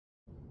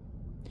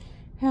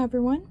Hi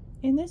everyone,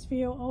 in this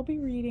video I'll be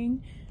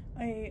reading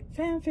a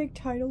fanfic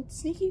titled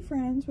Sneaky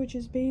Friends, which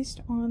is based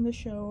on the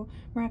show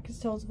Miraculous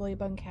Tales of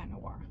Ladybug and Cat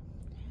Noir.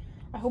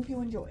 I hope you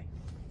enjoy.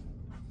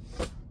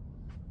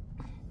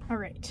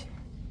 Alright,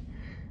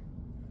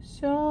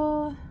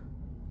 so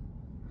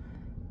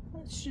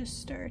let's just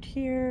start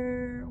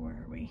here. Where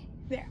are we?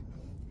 There.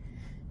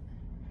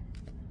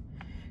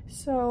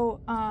 So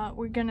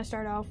we're gonna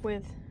start off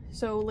with,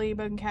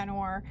 Ladybug and Cat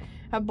Noir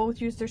have both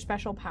used their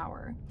special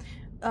power.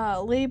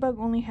 Ladybug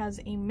only has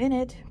a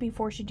minute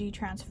before she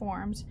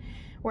de-transforms,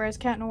 whereas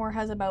Cat Noir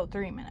has about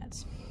 3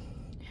 minutes.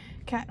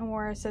 Cat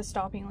Noir says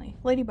stoppingly,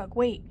 "Ladybug,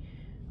 wait."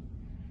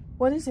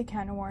 "What is it,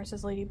 Cat Noir?"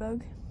 says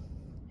Ladybug.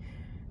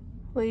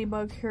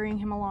 Ladybug hurrying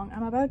him along,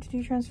 "I'm about to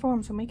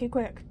de-transform, so make it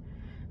quick."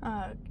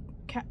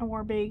 Cat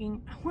Noir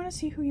begging, "I want to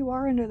see who you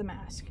are under the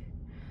mask."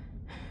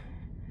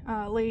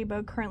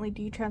 Ladybug currently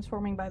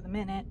de-transforming by the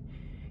minute.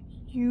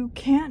 "You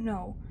can't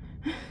know,"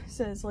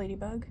 says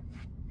Ladybug.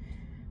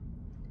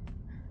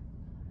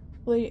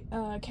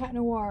 Cat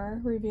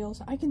Noir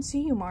reveals, "I can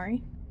see you,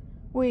 Mari."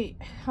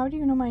 "Wait, how do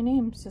you know my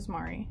name?" says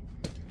Mari.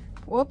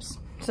 "Whoops,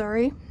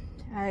 sorry.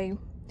 I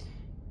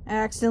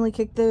accidentally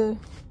kicked the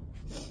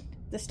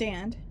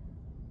stand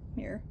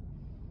here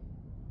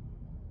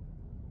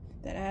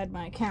that I had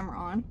my camera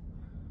on."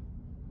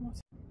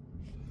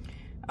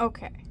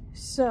 Okay,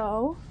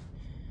 so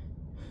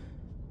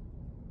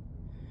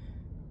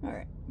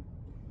alright.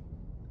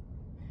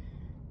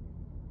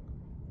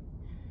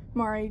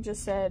 Mari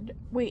just said,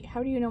 "Wait,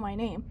 how do you know my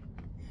name?"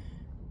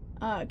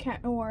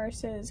 Cat Noir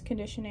says,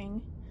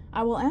 conditioning,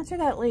 "I will answer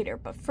that later,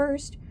 but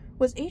first,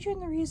 was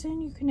Adrian the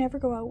reason you could never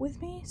go out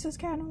with me?" says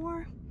Cat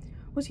Noir.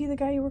 "Was he the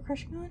guy you were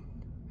crushing on?"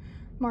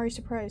 Mari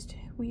surprised,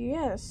 "Well,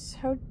 yes,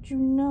 how did you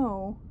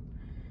know?"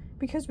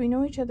 "Because we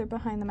know each other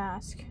behind the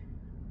mask,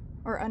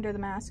 or under the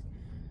mask."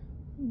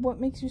 "What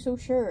makes you so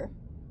sure?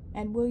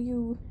 And will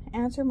you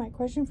answer my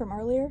question from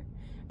earlier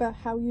about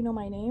how you know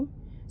my name?"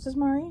 says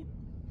Mari.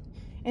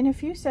 "In a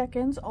few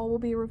seconds, all will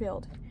be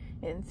revealed.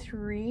 In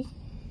 3,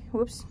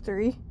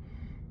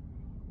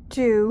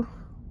 2,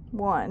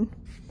 1.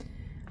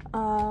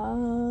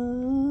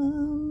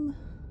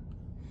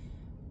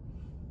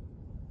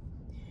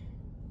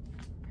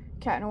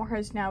 Cat Noir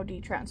has now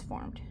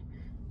de-transformed.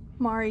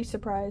 Mari,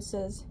 surprised,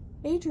 says,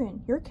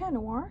 "Adrian, you're Cat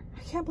Noir?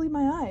 I can't believe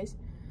my eyes."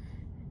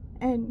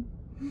 And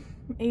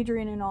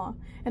Adrian in awe,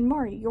 "And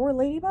Mari, you're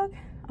Ladybug?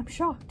 I'm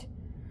shocked."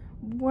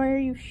 "Why are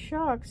you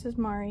shocked?" says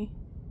Mari.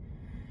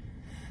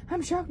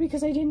 "I'm shocked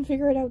because I didn't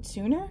figure it out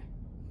sooner."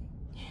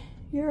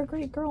 "You're a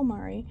great girl,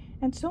 Mari,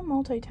 and so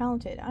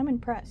multi-talented. I'm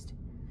impressed,"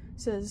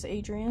 says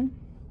Adrian.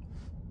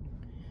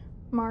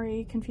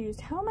 Mari,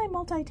 confused, "How am I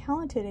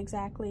multi-talented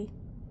exactly?"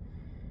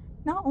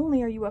 "Not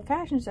only are you a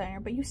fashion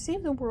designer, but you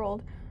save the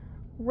world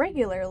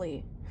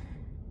regularly."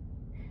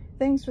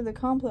 "Thanks for the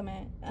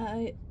compliment.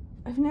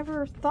 I've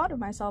never thought of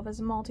myself as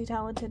a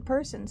multi-talented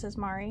person," says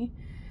Mari.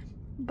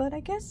 "But I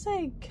guess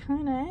I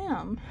kinda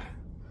am."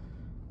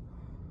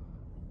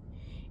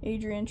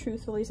 Adrian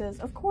truthfully says,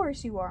 "Of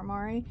course you are,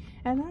 Mari,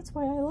 and that's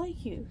why I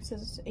like you,"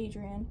 says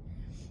Adrian.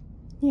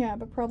 "Yeah,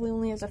 but probably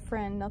only as a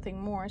friend, nothing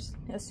more,"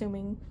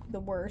 assuming the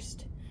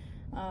worst.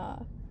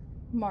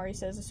 Mari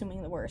says,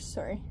 assuming the worst,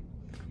 sorry.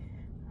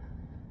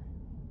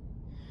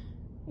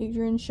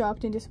 Adrian,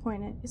 shocked and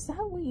disappointed, "Is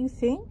that what you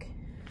think?"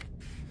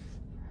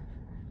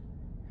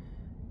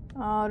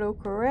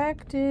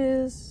 Autocorrect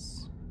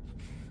is...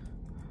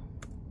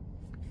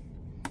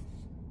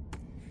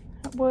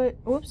 What?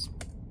 Whoops.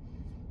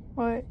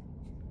 What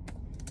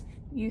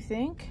you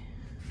think?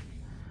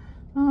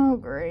 Oh,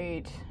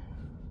 great.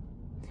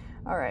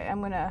 Alright, I'm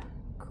gonna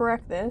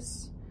correct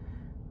this,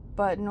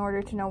 but in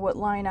order to know what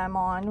line I'm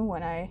on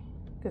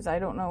because I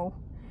don't know,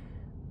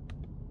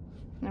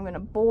 I'm gonna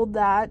bold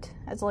that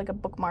as like a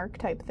bookmark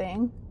type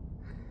thing.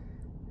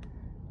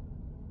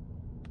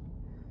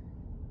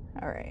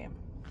 Alright.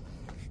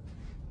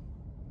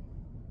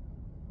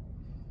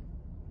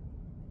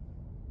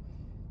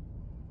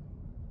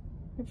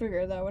 I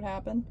figured that would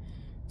happen.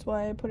 That's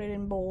why I put it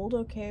in bold.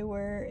 Okay,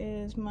 where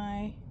is it?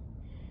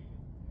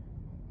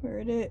 Where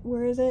is it?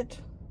 Where is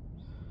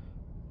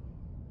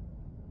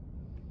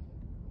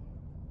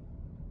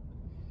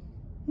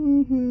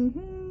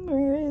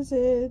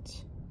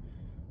it?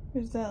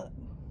 Where's that?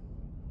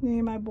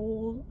 Near my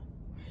bold.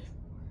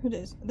 It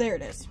is. There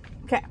it is.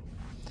 Okay.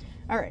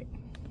 Alright.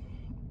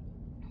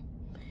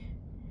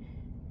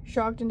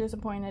 Shocked and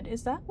disappointed.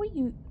 "Is that what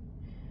you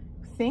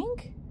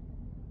think?"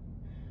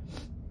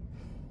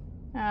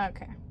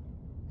 Okay.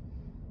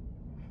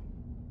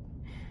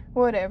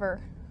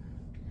 Whatever.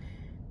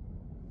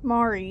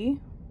 Mari.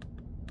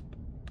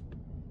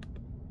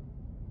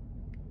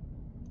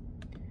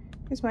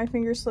 Is my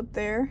finger slipped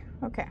there?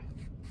 Okay.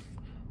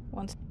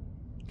 Once.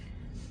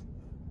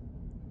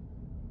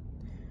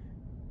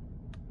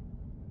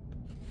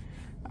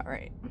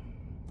 Alright.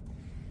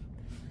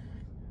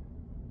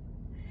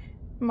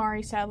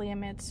 Mari sadly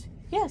admits,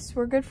 "Yes,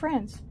 we're good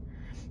friends."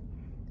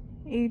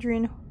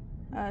 Adrian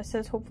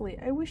says hopefully,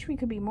 "I wish we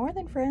could be more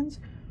than friends.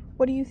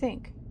 What do you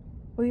think?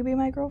 Will you be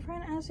my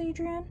girlfriend?" asks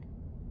Adrian.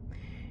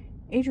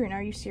 Adrian,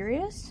 are you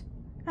serious?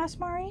 Asks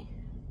Mari.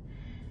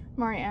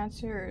 Mari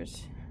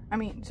answers,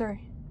 sorry,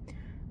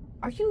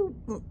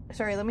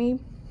 let me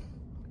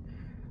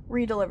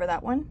re-deliver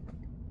that one.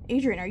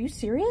 Adrian, are you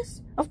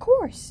serious? Of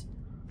course.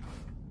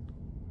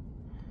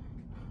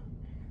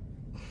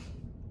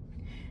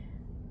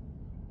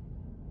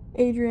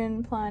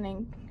 Adrian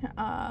planning,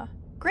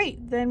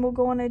 great, then we'll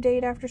go on a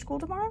date after school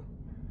tomorrow?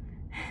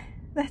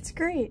 That's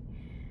great.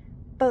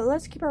 But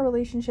let's keep our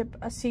relationship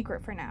a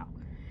secret for now,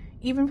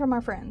 even from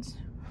our friends.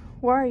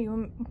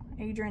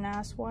 Adrian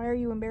asks, why are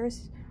you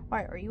embarrassed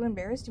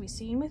to be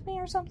seen with me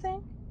or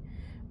something?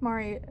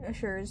 Mari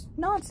assures,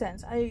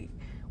 nonsense, I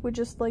would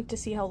just like to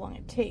see how long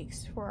it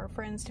takes for our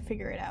friends to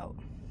figure it out.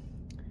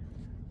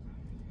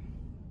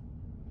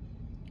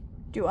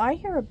 Do I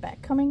hear a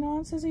bet coming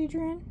on, says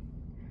Adrian.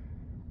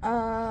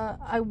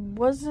 I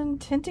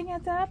wasn't hinting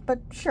at that, but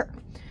sure,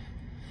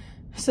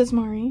 says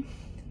Mari.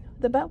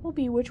 The bet will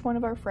be which one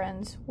of our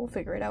friends will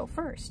figure it out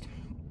first.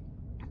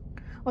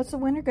 What's the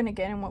winner gonna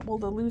get and what will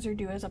the loser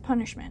do as a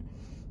punishment?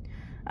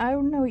 I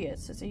don't know yet,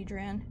 says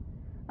Adrian.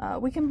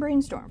 We can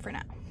brainstorm for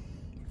now.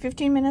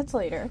 15 minutes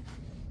later.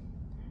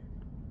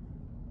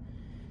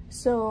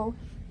 So,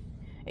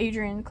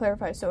 Adrian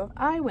clarifies, so if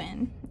I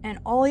win and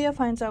Alia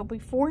finds out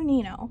before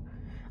Nino,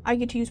 I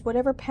get to use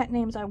whatever pet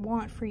names I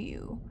want for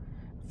you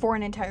for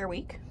an entire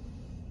week?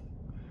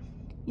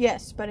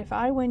 Yes, but if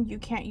I win, you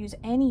can't use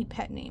any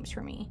pet names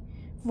for me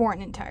for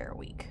an entire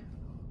week.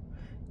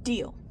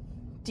 Deal.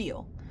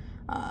 Deal.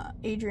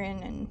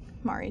 Adrian and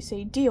Mari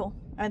say deal,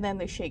 and then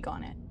they shake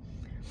on it.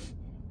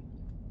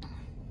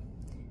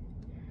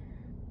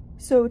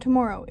 So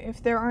tomorrow,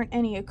 if there aren't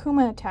any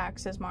Akuma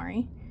attacks, says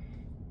Mari,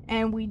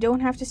 and we don't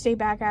have to stay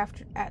back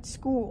at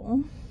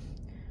school,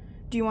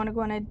 do you want to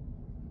go on a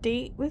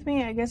date with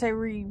me? I guess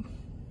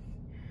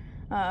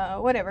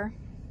whatever.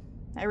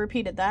 I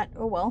repeated that.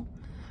 Oh well.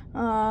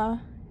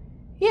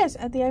 Yes,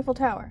 at the Eiffel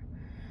Tower,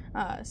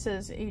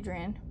 says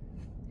Adrian.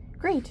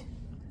 Great,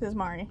 says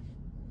Mari.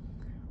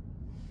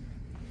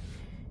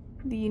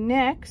 The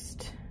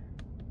next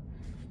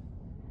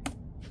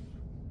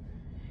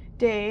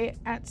day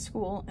at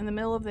school, in the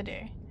middle of the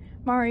day.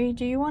 Mari,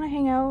 do you want to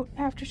hang out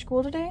after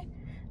school today?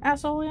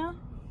 Asks Alia.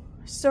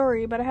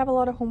 Sorry, but I have a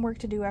lot of homework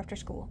to do after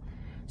school.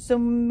 So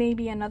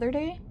maybe another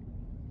day?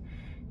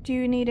 Do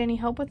you need any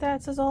help with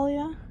that? Says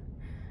Alia.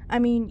 I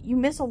mean, you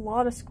miss a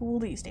lot of school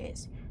these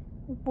days.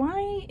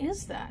 Why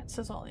is that?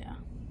 Says Alia.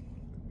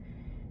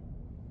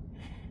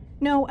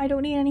 No, I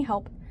don't need any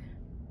help.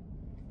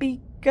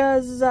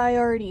 Because I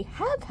already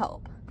have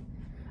help.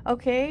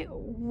 Okay,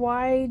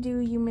 why do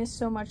you miss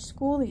so much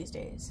school these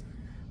days?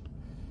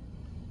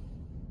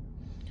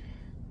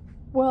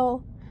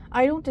 Well,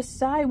 I don't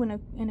decide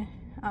when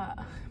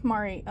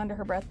Mari, under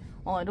her breath,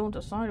 well, I don't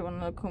decide when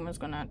the Akuma's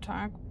gonna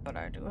attack, but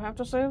I do have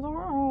to save the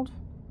world.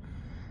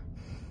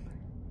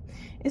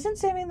 Isn't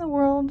saving the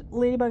world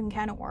Ladybug and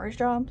Cat Noir's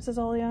job? Says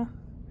Alia.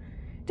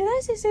 Did I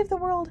say save the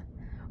world?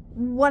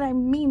 What I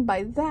mean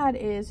by that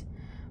is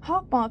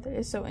Hawkmoth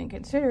is so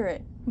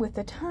inconsiderate with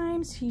the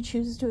times he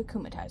chooses to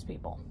akumatize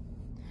people.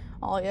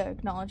 Alia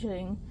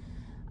acknowledging,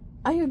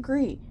 I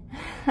agree.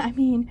 I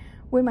mean,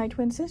 when my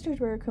twin sisters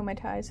were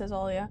akumatized, says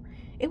Alia,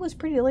 it was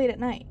pretty late at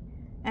night,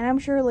 and I'm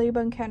sure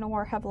Ladybug and Cat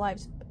Noir have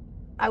lives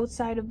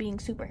outside of being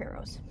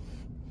superheroes.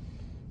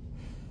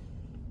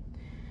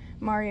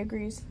 Mari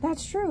agrees,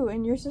 that's true,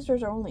 and your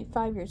sisters are only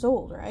 5 years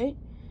old, right?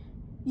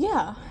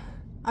 Yeah,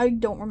 I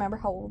don't remember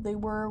how old they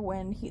were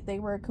when they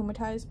were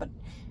akumatized, but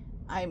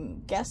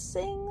I'm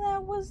guessing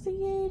that was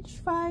the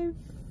age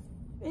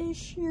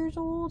 5-ish years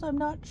old. I'm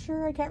not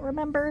sure. I can't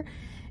remember.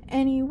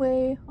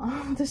 Anyway,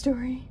 the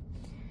story.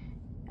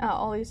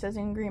 Ollie says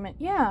in agreement,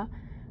 yeah.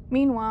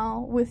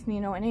 Meanwhile, with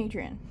Nino and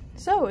Adrian.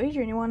 So,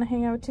 Adrian, you want to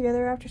hang out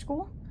together after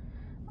school?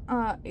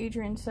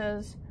 Adrian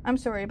says, I'm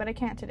sorry, but I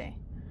can't today.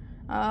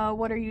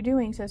 What are you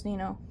doing? Says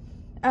Nino.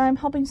 I'm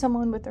helping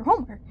someone with their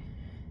homework.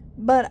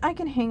 But I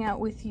can hang out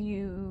with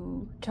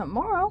you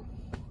tomorrow,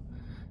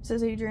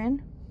 says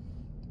Adrian.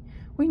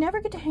 We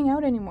never get to hang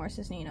out anymore,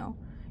 says Nino.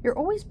 You're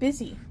always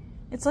busy.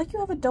 It's like you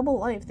have a double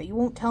life that you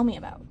won't tell me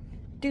about.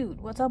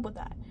 Dude, what's up with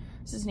that?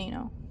 Says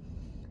Nino.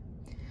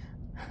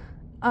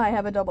 I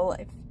have a double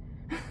life.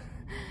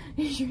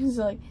 Adrian's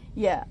like,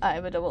 yeah, I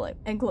have a double life.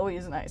 And Chloe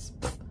is nice.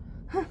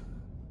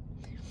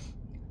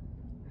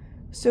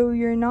 So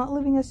you're not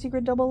living a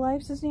secret double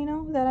life, says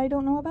Nino, that I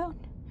don't know about?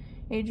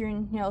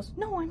 Adrian yells,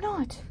 no, I'm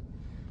not.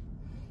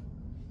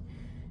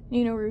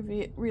 Nino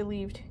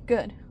relieved.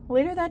 Good.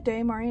 Later that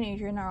day, Mari and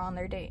Adrian are on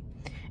their date,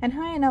 and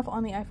high enough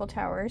on the Eiffel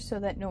Tower so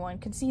that no one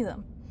can see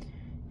them.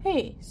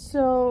 Hey,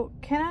 so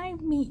can I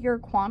meet your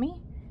Kwame?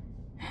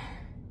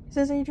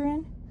 Says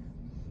Adrian.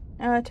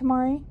 To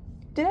Mari.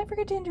 Did I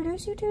forget to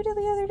introduce you two to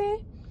the other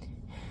day?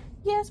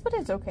 Yes, but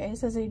it's okay,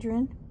 says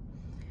Adrian.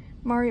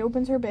 Mari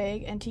opens her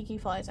bag and Tiki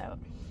flies out.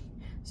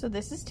 So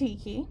this is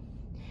Tiki.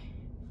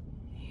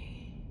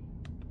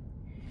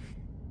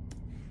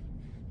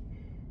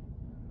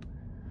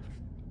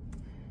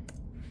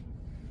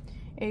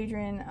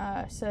 Adrian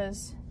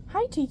says,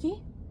 hi,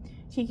 Tiki.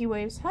 Tiki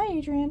waves, hi,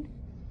 Adrian.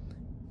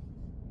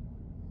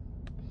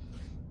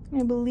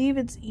 I believe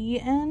it's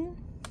E-N.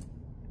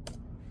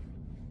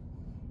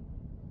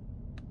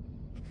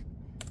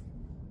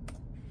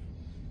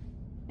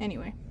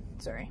 Anyway,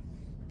 sorry.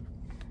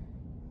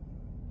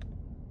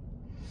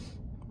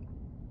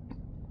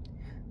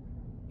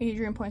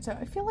 Adrian points out,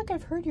 I feel like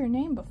I've heard your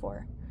name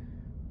before.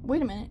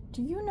 Wait a minute,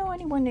 do you know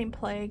anyone named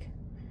Plague?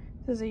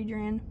 Says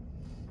Adrian.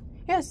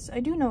 Yes, I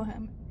do know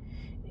him.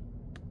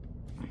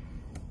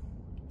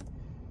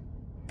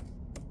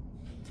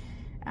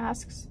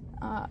 Asks,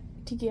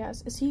 Tiki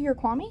asks, is he your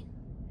Kwame?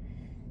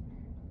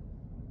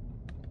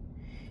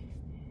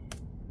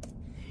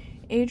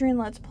 Adrian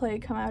lets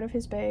Plague come out of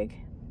his bag.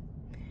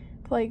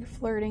 Plague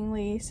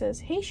flirtingly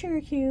says, hey,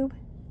 Sugar Cube.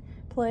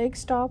 Plague,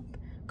 stop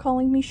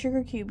calling me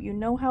Sugar Cube. You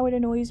know how it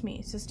annoys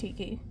me, says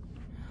Tiki.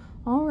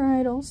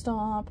 Alright, I'll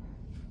stop.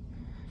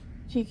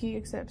 Tiki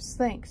accepts.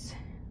 Thanks.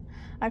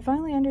 I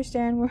finally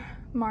understand where...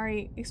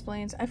 Mari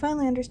explains. I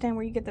finally understand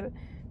where you get the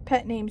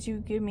pet names you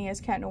give me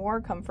as Cat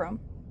Noir come from.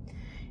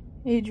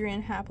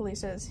 Adrian happily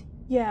says,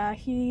 yeah,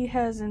 he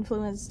has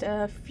influenced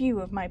a few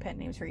of my pet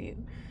names for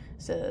you,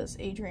 says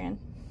Adrian.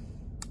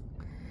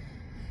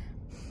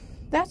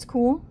 That's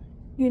cool.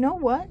 You know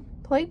what?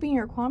 Plague being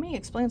your Kwame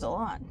explains a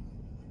lot.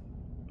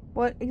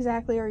 What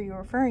exactly are you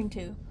referring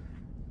to?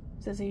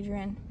 Says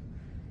Adrian.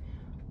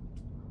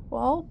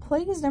 Well,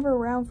 Plague is never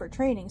around for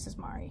training, says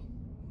Mari.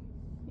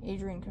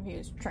 Adrian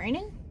confused.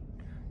 Training?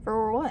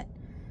 For what?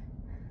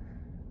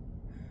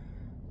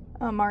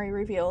 Mari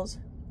reveals,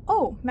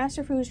 oh,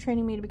 Master Fu is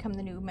training me to become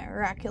the new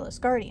Miraculous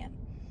Guardian.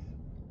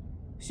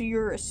 So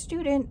you're a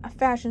student, a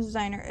fashion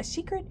designer, a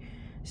secret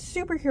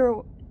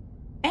superhero,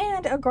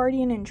 and a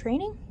guardian in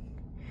training?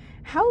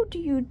 How do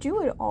you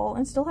do it all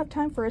and still have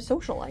time for a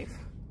social life?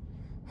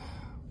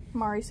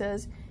 Mari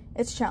says,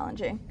 it's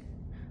challenging.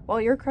 Well,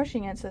 you're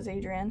crushing it, says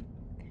Adrian.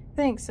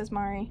 Thanks, says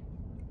Mari.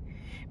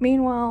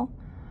 Meanwhile,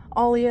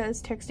 Alia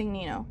is texting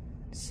Nino.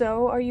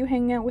 So, are you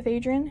hanging out with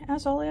Adrian?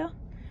 Asks Alia.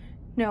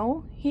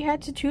 No, he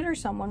had to tutor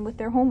someone with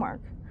their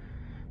homework.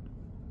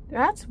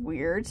 That's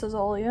weird, says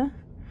Alia.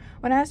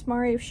 When I asked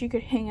Mari if she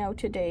could hang out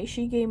today,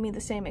 she gave me the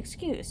same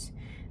excuse,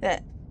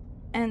 that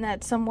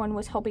someone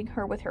was helping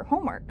her with her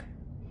homework.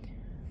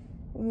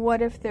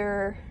 What if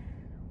they're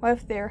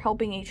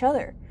helping each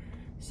other?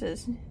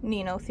 Says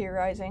Nino,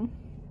 theorizing.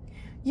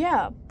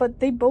 Yeah, but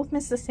they both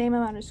miss the same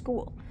amount of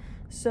school.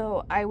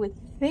 So I would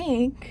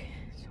think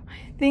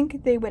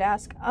they would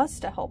ask us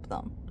to help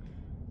them.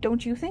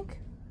 Don't you think?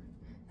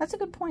 That's a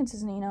good point,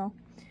 says Nino.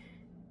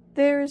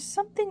 There's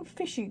something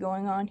fishy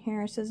going on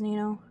here, says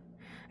Nino.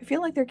 I feel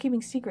like they're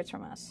keeping secrets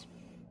from us.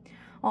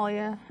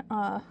 Alia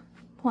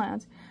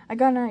plans. I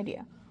got an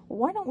idea.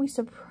 Why don't we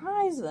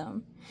surprise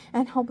them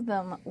and help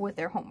them with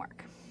their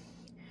homework?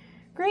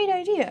 Great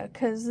idea,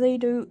 because they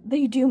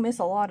do miss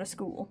a lot of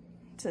school,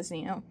 says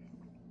Nino.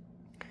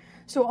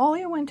 So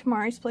Alia went to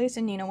Mari's place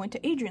and Nino went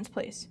to Adrian's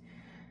place.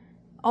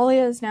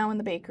 Alia is now in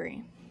the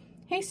bakery.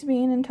 Hey,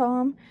 Sabine and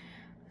Tom,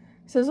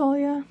 says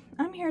Alia.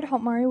 I'm here to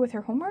help Mari with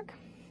her homework.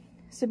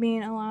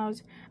 Sabine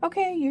allows,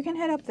 okay, you can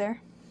head up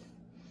there.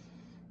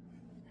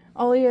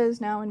 Alia is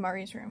now in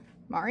Mari's room.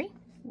 Mari?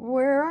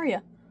 Where are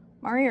you?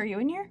 Mari, are you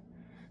in here?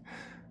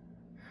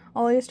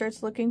 Alia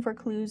starts looking for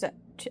clues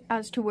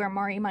as to where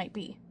Mari might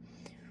be.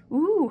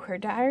 Ooh, her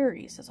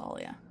diary, says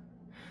Alia.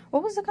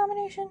 What was the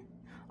combination?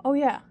 Oh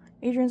yeah,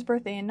 Adrian's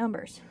birthday and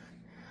numbers.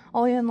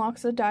 Alia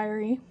unlocks the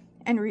diary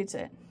and reads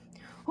it.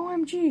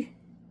 OMG,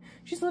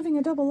 she's living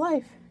a double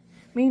life.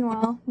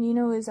 Meanwhile,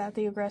 Nino is at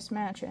the Agrest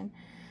mansion.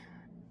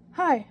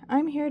 Hi,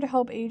 I'm here to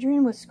help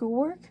Adrian with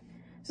schoolwork,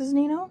 says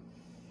Nino.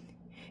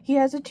 He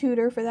has a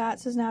tutor for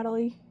that, says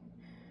Natalie.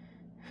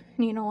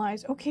 Nino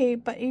lies. Okay,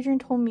 but Adrian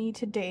told me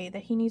today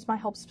that he needs my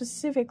help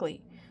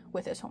specifically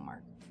with his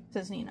homework,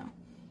 says Nino.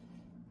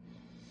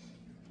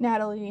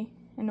 Natalie,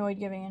 annoyed,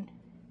 giving in.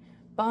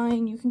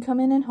 Fine, you can come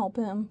in and help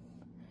him.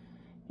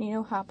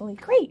 Nino happily.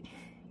 Great!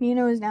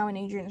 Nino is now in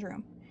Adrian's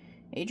room.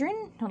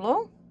 Adrian?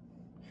 Hello?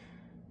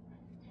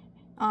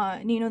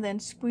 Nino then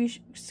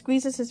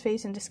squeezes his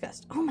face in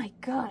disgust. Oh my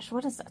gosh,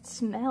 what is that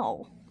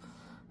smell?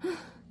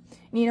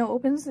 Nino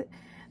opens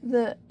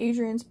the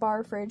Adrian's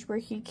bar fridge where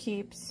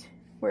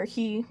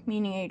he,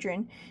 meaning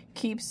Adrian,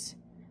 keeps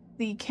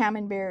the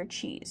camembert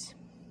cheese.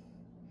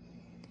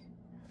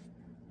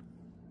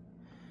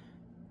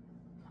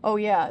 Oh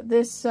yeah,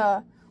 this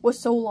was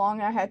so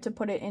long I had to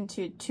put it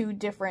into 2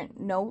 different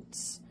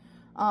notes,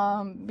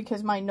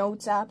 because my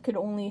notes app could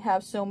only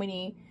have so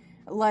many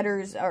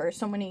letters, or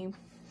so many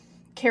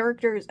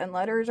characters and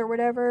letters or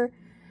whatever,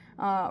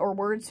 or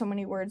words, so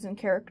many words and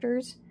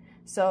characters.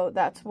 So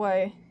that's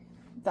why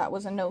that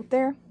was a note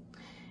there.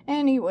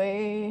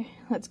 Anyway,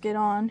 let's get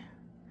on.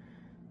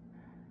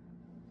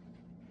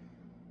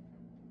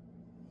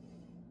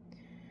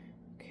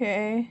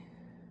 Okay.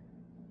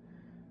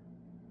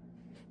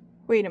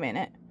 Wait a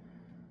minute.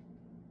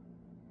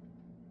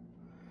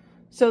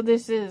 So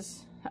this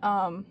is,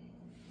 so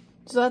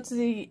that's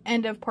the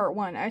end of part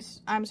 1.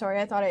 I'm sorry,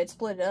 I thought I had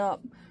split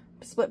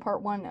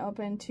part 1 up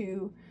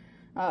into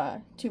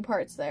 2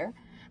 parts there.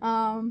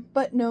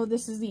 But no,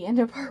 this is the end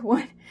of part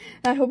 1.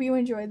 I hope you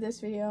enjoyed this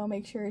video.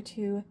 Make sure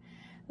to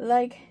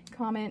like,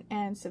 comment,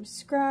 and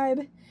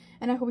subscribe.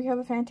 And I hope you have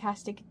a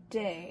fantastic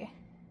day.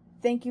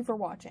 Thank you for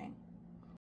watching.